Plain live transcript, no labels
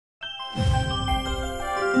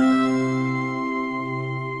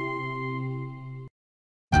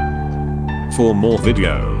For more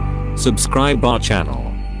video, subscribe our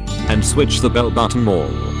channel and switch the bell button more.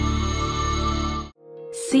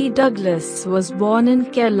 C. Douglas was born in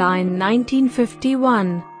Kerala in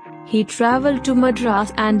 1951. He traveled to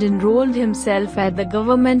Madras and enrolled himself at the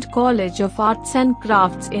Government College of Arts and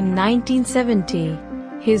Crafts in 1970.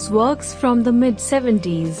 His works from the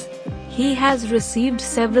mid-70s. He has received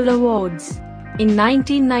several awards. In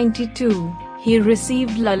 1992, he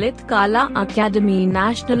received Lalit Kala Akademi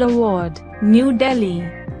National Award, New Delhi.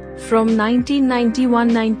 From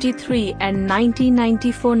 1991-93 and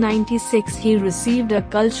 1994-96 he received a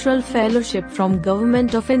Cultural Fellowship from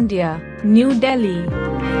Government of India, New Delhi.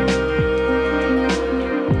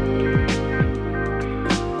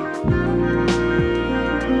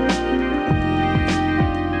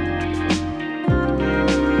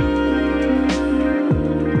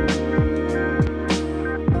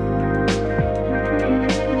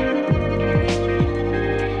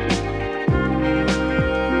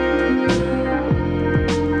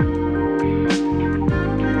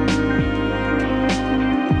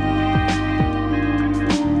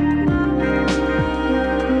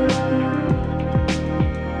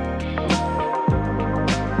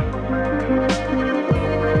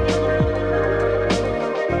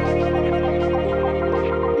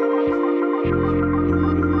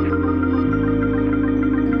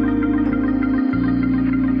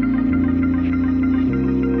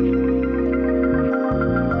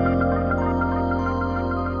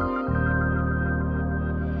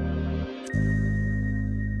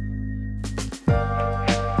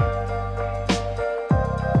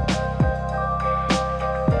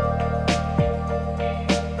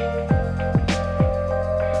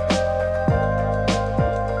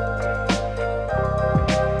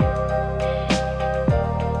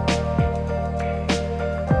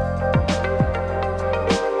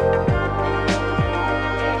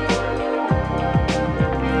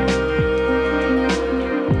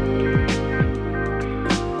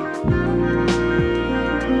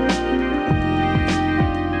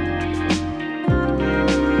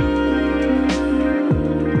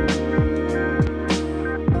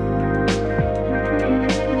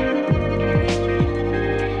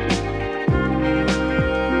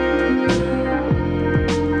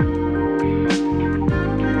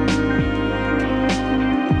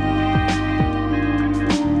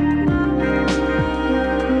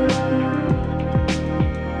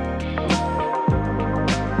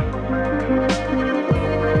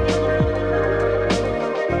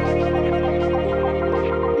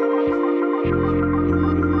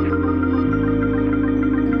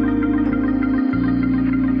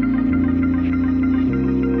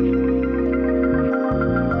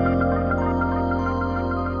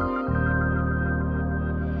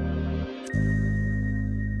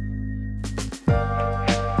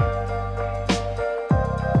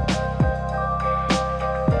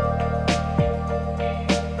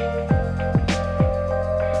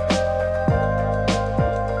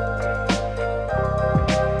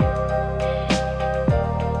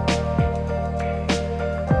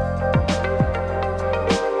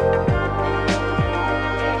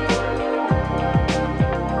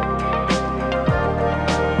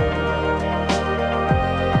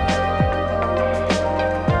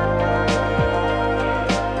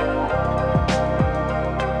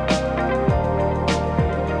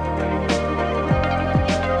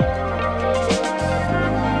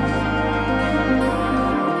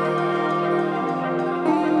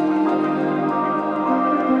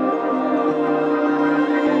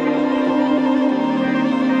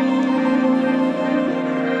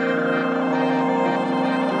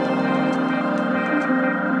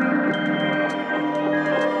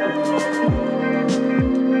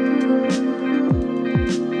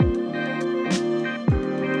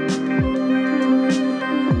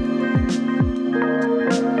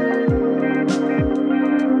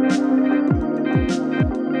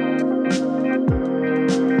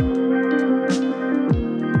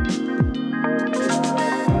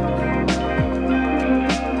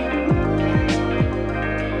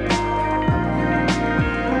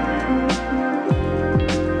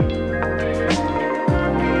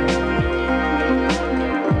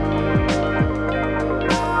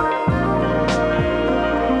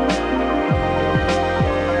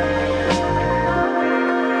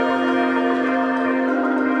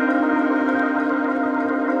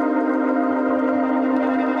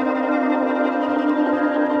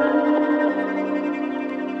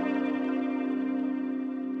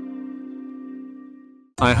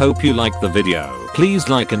 I hope you like the video. Please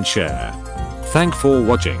like and share. Thank for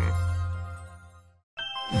watching.